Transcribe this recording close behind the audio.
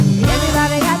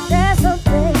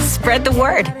spread the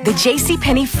word. The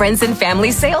JCPenney Friends and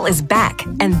Family Sale is back.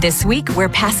 And this week, we're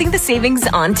passing the savings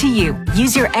on to you.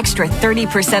 Use your extra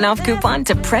 30% off coupon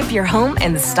to prep your home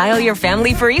and style your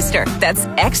family for Easter. That's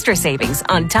extra savings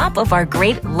on top of our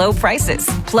great low prices.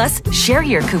 Plus, share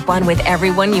your coupon with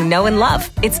everyone you know and love.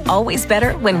 It's always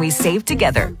better when we save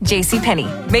together.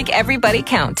 JCPenney. Make everybody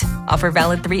count. Offer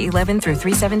valid 3/11 through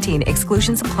 3/17.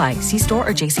 Exclusions apply. See store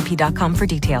or jcp.com for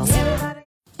details.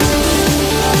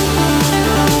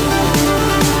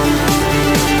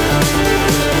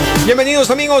 Bienvenidos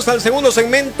amigos al segundo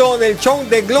segmento del show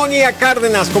de Gloria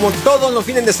Cárdenas, como todos los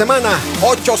fines de semana.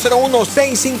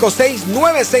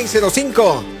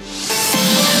 801-656-9605.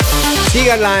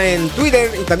 Síganla en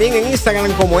Twitter y también en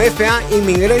Instagram como FA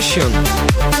Immigration.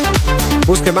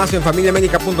 Busque más en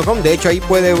familiaamerica.com. De hecho, ahí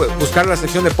puede buscar la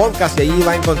sección de podcast y ahí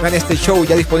va a encontrar este show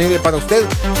ya disponible para usted,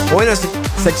 o en la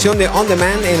sección de On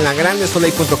Demand en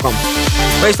lagrandesoleil.com.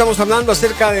 Hoy estamos hablando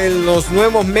acerca de los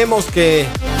nuevos memos que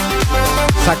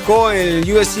sacó el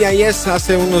USCIS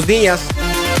hace unos días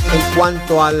en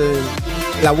cuanto a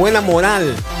la buena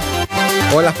moral,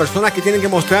 o las personas que tienen que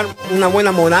mostrar una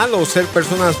buena moral o ser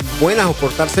personas buenas o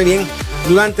portarse bien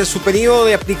durante su periodo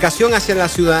de aplicación hacia la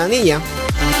ciudadanía,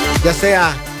 ya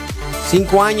sea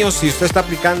 5 años si usted está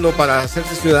aplicando para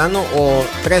hacerse ciudadano, o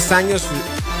 3 años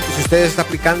si usted está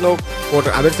aplicando por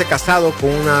haberse casado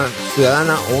con una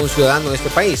ciudadana o un ciudadano de este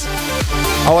país.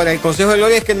 Ahora, el consejo de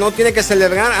Gloria es que no tiene que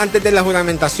celebrar antes de la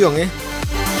juramentación,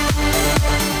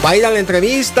 Va a ir a la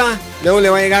entrevista, luego le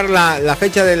va a llegar la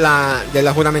fecha de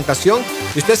la juramentación,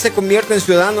 y usted se convierte en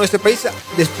ciudadano de este país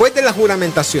después de la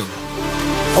juramentación.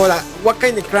 Ahora, what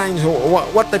kind of crimes,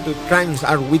 what type of crimes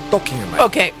are we talking about?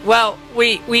 Okay, well,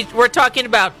 we're talking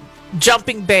about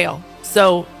jumping bail.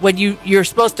 So when you're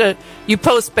supposed to, you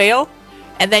post bail,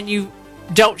 and then you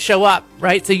don't show up,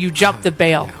 right? So you jump the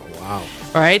bail. Yeah, wow.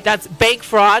 All right, that's bank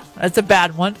fraud. That's a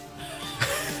bad one.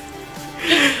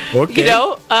 Okay.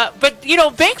 But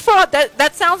bank fraud,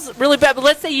 that sounds really bad. But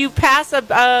let's say you pass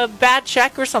a bad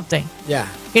check or something. Yeah.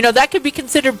 That could be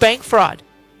considered bank fraud.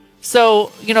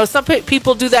 So, some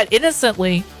people do that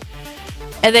innocently,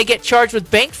 and they get charged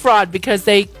with bank fraud because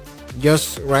they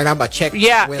just write up a check.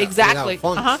 Yeah, exactly.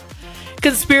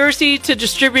 Conspiracy to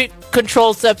distribute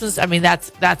controlled substance. I mean,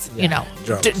 that's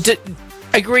drugs.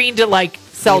 Agreeing to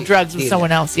sell drugs with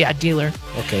someone else. Yeah, dealer.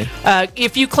 Okay.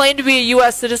 If you claim to be a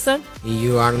U.S. citizen,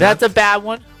 you are not. That's a bad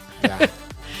one. Yeah.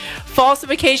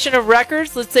 Falsification of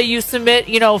records. Let's say you submit,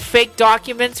 fake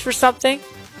documents for something.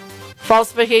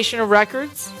 Falsification of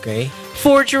records. Okay.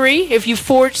 Forgery. If you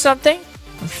forge something,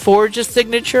 forge a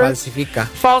signature. Falsifica.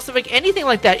 Anything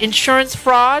like that. Insurance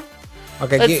fraud.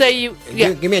 Okay. Let's say you.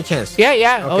 Yeah. Give me a chance. Yeah.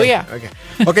 Okay, Oh yeah.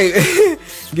 Okay.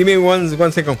 Give me one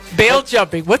second. Bail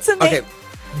jumping. What's the name? Okay.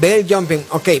 Bail jumping.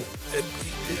 Okay.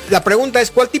 La pregunta es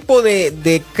 ¿cuál tipo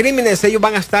de crímenes ellos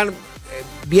van a estar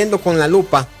viendo con la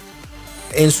lupa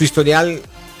en su historial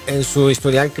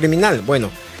criminal? Bueno,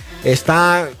 si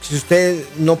usted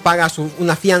no paga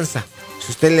una fianza,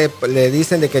 si usted le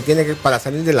dicen de que tiene que, para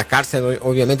salir de la cárcel,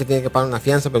 obviamente tiene que pagar una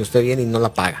fianza, pero usted viene y no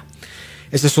la paga.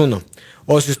 Ese es uno.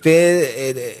 O si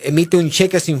usted emite un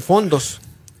cheque sin fondos,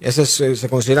 eso se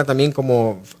considera también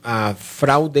como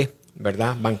fraude,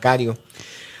 ¿verdad? Bancario.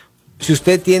 Si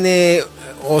usted tiene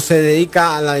o se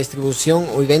dedica a la distribución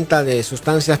o venta de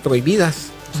sustancias prohibidas,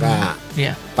 o sea,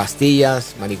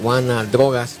 pastillas, marihuana,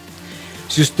 drogas.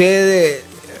 Si usted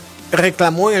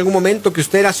reclamó en algún momento que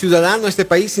usted era ciudadano de este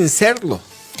país sin serlo.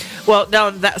 Well,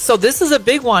 now, so this is a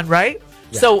big one, right?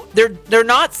 Yeah. So they're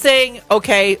not saying,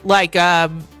 okay,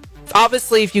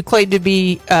 obviously if you claim to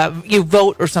be, you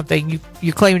vote or something,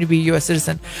 you claim to be a U.S.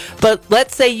 citizen. But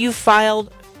let's say you filed,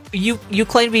 you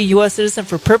claim to be a U.S. citizen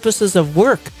for purposes of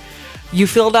work. You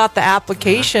filled out the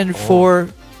application for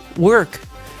work,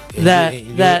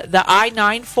 the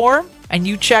I-9 form, and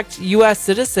you checked U.S.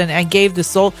 citizen and gave the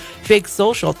fake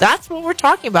social. That's what we're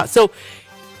talking about. So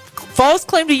false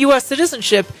claim to U.S.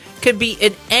 citizenship can be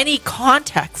in any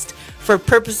context for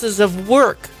purposes of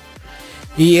work.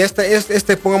 Y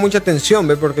ponga mucha atención,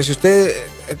 ¿ve? Porque si usted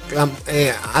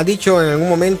ha dicho en algún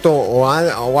momento o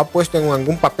ha puesto en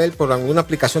algún papel por alguna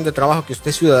aplicación de trabajo que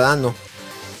usted es ciudadano,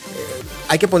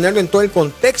 hay que ponerlo en todo el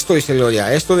contexto, dice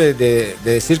Gloria. Esto de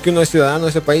decir que uno es ciudadano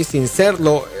de ese país sin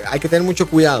serlo, hay que tener mucho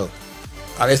cuidado.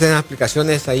 A veces en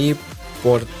aplicaciones ahí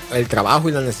por el trabajo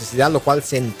y la necesidad, lo cual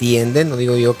se entiende, no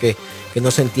digo yo que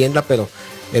no se entienda, pero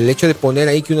el hecho de poner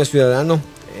ahí que uno es ciudadano,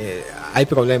 hay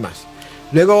problemas.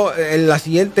 Luego, la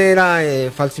siguiente era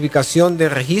falsificación de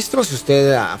registros. Si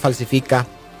usted falsifica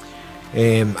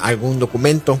algún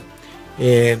documento.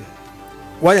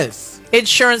 What else?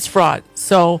 Insurance fraud.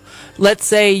 So, let's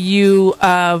say you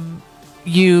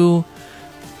you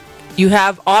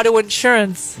have auto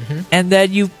insurance, and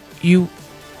then you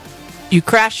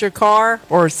crash your car,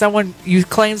 or you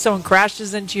claim someone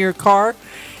crashes into your car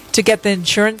to get the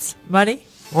insurance money.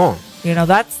 Oh.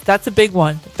 That's a big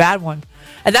one, a bad one.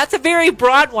 And that's a very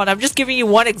broad one. I'm just giving you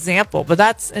one example, but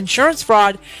that's insurance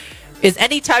fraud is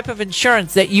any type of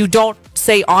insurance that you don't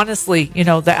say honestly,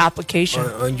 the application.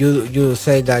 You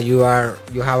say that you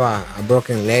have a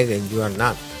broken leg and you are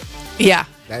not. Yeah.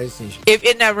 That is insurance.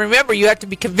 And now remember, you have to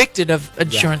be convicted of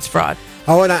insurance fraud.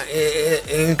 Ahora,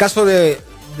 en caso de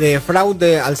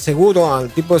fraude al seguro, al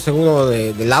tipo de seguro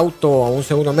del auto o a un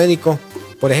seguro médico,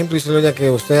 por ejemplo, dice Gloria que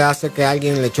usted hace que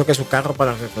alguien le choque su carro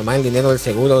para reclamar el dinero del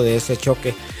seguro de ese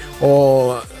choque,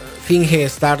 o finge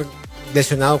estar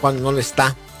lesionado cuando no lo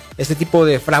está. Ese tipo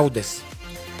de fraudes.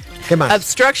 ¿Qué más?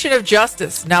 Obstruction of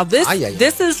justice. Now this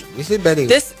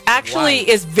actually wide.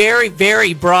 is very,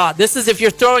 very broad. This is if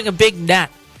you're throwing a big net.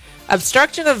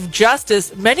 Obstruction of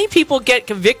justice. Many people get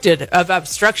convicted of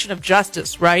obstruction of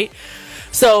justice, right?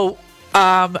 So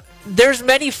there's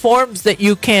many forms that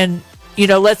you can.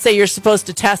 Let's say you're supposed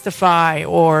to testify,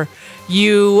 or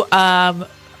you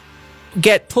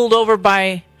get pulled over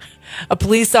by a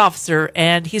police officer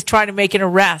and he's trying to make an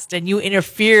arrest, and you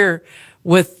interfere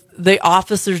with the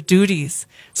officer's duties.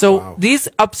 So these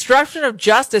obstruction of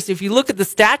justice, if you look at the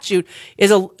statute,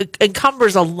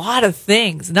 encumbers a lot of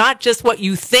things, not just what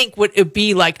you think would it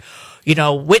be, like,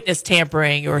 witness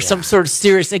tampering or some sort of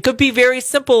serious. It could be very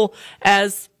simple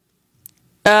as,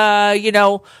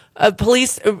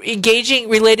 police engaging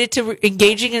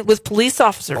with police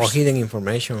officers. Or hidden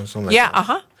information or something like that.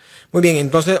 Uh-huh. Muy bien,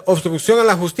 entonces, obstrucción a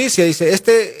la justicia, dice,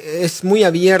 es muy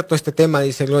abierto este tema,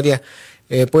 dice Gloria.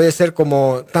 Puede ser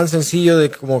como tan sencillo de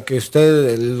como que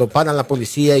usted lo para la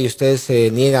policía y usted se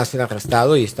niega a ser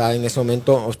arrestado y está en ese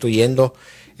momento obstruyendo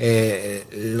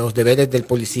los deberes del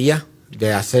policía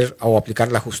de hacer o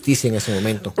aplicar la justicia en ese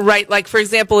momento. Right, like for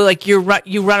example, like you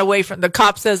run away from the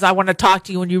cop says, "I want to talk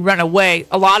to you," and you run away.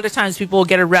 A lot of times people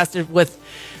get arrested with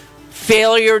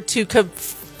failure to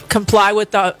comply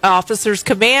with the officer's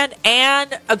command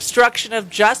and obstruction of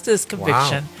justice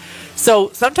conviction. Wow.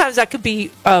 So sometimes that could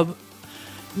be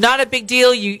not a big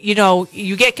deal.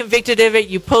 You get convicted of it.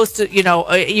 You post it.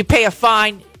 You pay a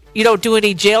fine. You don't do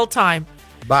any jail time.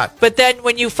 But then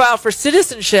when you file for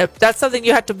citizenship, that's something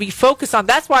you have to be focused on.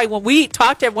 That's why when we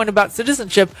talk to everyone about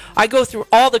citizenship, I go through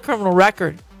all the criminal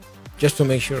record. Just to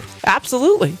make sure.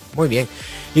 Absolutely. Muy bien.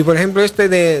 Y por ejemplo,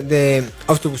 de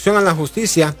obstrucción a la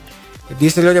justicia,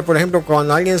 dice Gloria, por ejemplo,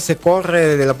 cuando alguien se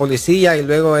corre de la policía y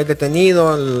luego es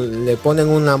detenido, le ponen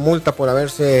una multa por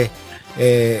haberse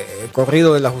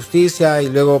corrido de la justicia y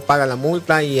luego paga la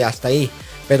multa y hasta ahí.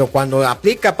 Pero cuando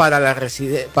aplica para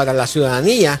la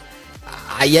ciudadanía,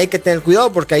 ahí hay que tener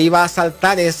cuidado porque ahí va a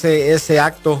saltar ese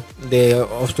acto de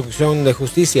obstrucción de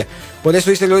justicia. Por eso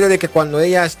dice Gloria de que cuando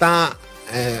ella está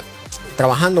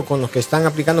trabajando con los que están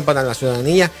aplicando para la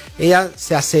ciudadanía, ella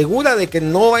se asegura de que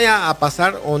no vaya a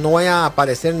pasar o no vaya a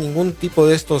aparecer ningún tipo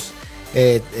de estos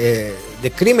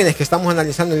de crímenes que estamos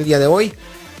analizando el día de hoy,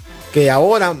 que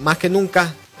ahora más que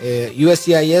nunca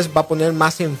USCIS va a poner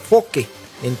más enfoque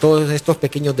en todos estos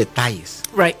pequeños detalles.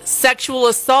 Right. Sexual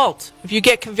assault. If you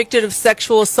get convicted of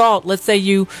sexual assault, let's say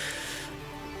you're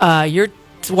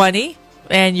 20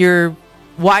 and your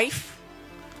wife,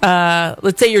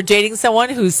 let's say you're dating someone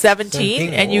who's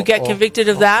 17 and you get convicted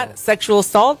of that sexual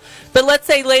assault. But let's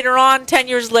say later on, 10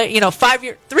 years later,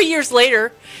 3 years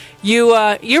later,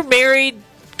 you're married,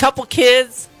 couple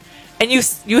kids, and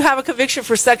you have a conviction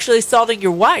for sexually assaulting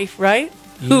your wife, right?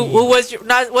 Who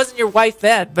wasn't your wife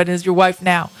then, but is your wife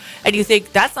now. And you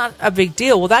think that's not a big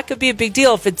deal. Well, that could be a big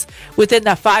deal if it's within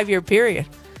that 5-year period.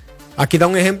 Aquí da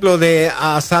un ejemplo de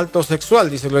asalto sexual,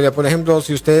 dice Gloria. Por ejemplo,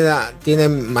 si usted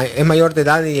es mayor de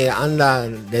edad y anda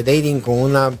de dating con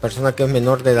una persona que es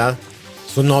menor de edad,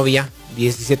 su novia,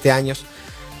 17 años,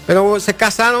 pero se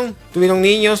casaron, tuvieron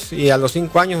niños y a los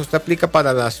 5 años usted aplica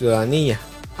para la ciudadanía.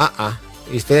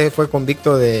 Y usted fue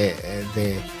convicto de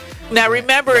Now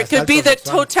remember, it could be the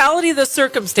totality of the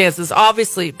circumstances,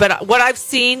 obviously, but what I've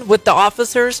seen with the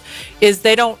officers is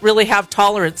they don't really have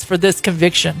tolerance for this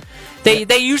conviction. They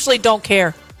usually don't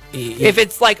care. If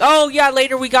it's like, oh yeah,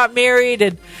 later we got married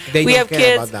and we have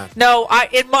kids. No,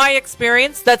 in my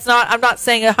experience, I'm not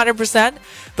saying 100%,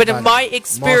 but in my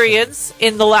experience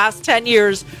in the last 10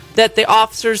 years, that the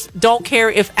officers don't care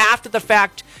if after the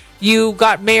fact you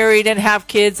got married and have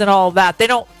kids and all of that. They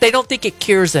don't think it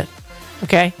cures it.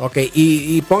 Okay.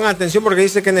 Y pongan atención porque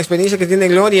dice que en la experiencia que tiene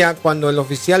Gloria, cuando el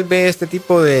oficial ve este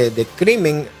tipo de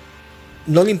crimen,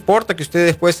 no le importa que usted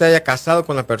después se haya casado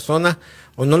con la persona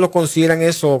o no lo consideran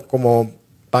eso como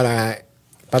para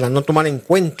para no tomar en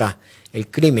cuenta el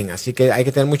crimen. Así que hay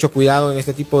que tener mucho cuidado en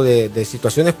este tipo de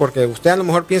situaciones, porque usted a lo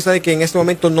mejor piensa de que en este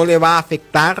momento no le va a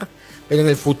afectar, pero en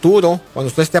el futuro, cuando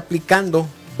usted esté aplicando,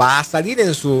 va a salir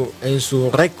en su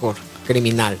récord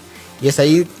criminal. Y es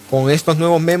ahí con estos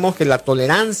nuevos memos que la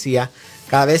tolerancia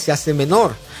cada vez se hace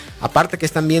menor. Aparte que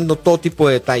están viendo todo tipo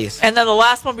de detalles. And then the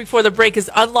last one before the break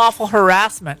is unlawful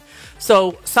harassment.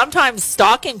 So sometimes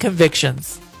stalking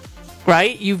convictions,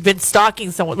 right? You've been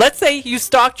stalking someone. Let's say you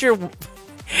stalked your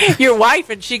wife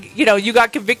and she, you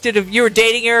got convicted of, you were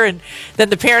dating her and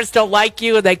then the parents don't like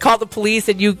you and they call the police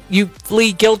and you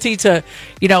plead guilty to,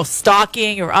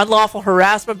 stalking or unlawful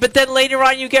harassment. But then later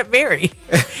on you get married.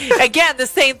 Again, the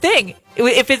same thing.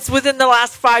 If it's within the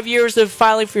last 5 years of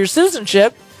filing for your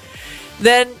citizenship,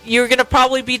 then you're going to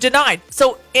probably be denied.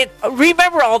 So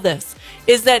remember all this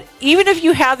is that even if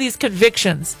you have these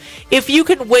convictions, if you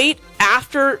can wait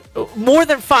after more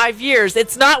than 5 years,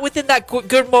 it's not within that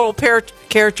good moral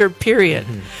character period.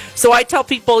 Mm-hmm. So I tell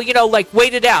people,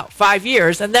 wait it out 5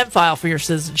 years and then file for your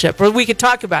citizenship, or we could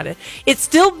talk about it. It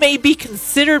still may be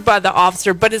considered by the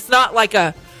officer, but it's not like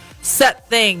a set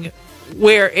thing.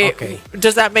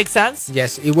 Does that make sense?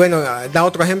 Yes. Y bueno, da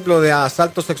otro ejemplo de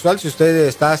asalto sexual. Si usted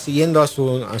está siguiendo a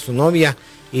su novia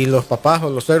y los papás o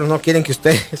los suegros no quieren que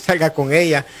usted salga con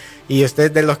ella, y usted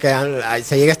es de los que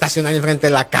se llega a estacionar enfrente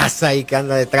de la casa y que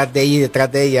anda detrás de ella y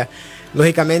detrás de ella,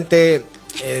 lógicamente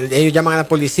ellos llaman a la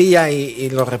policía y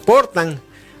lo reportan.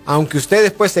 Aunque usted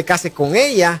después se case con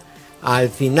ella, al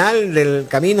final del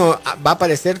camino va a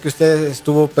parecer que usted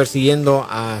estuvo persiguiendo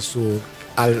a su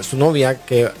novia,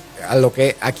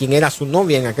 a quien era su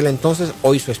novia en aquel entonces,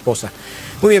 hoy su esposa.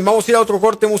 Muy bien, vamos a ir a otro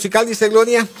corte musical, dice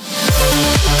Gloria.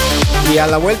 Y a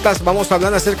la vuelta vamos a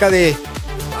hablar acerca de...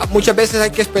 Muchas veces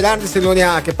hay que esperar, dice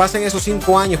Gloria, a que pasen esos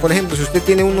 5 años. Por ejemplo, si usted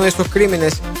tiene uno de esos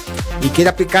crímenes y quiere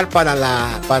aplicar para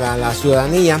la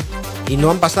ciudadanía y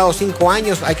no han pasado 5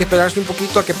 años, hay que esperarse un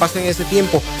poquito a que pasen ese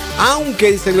tiempo.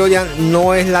 Aunque, dice Gloria,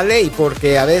 no es la ley,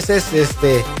 porque a veces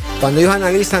cuando ellos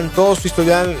analizan todo su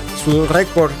historial, su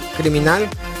récord criminal,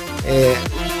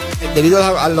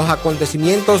 debido a los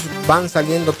acontecimientos van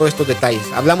saliendo todos estos detalles.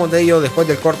 Hablamos de ello después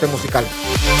del corte musical.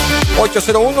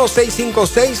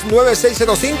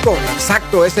 801-656-9605.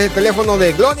 Exacto, ese es el teléfono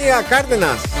de Gloria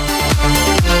Cárdenas.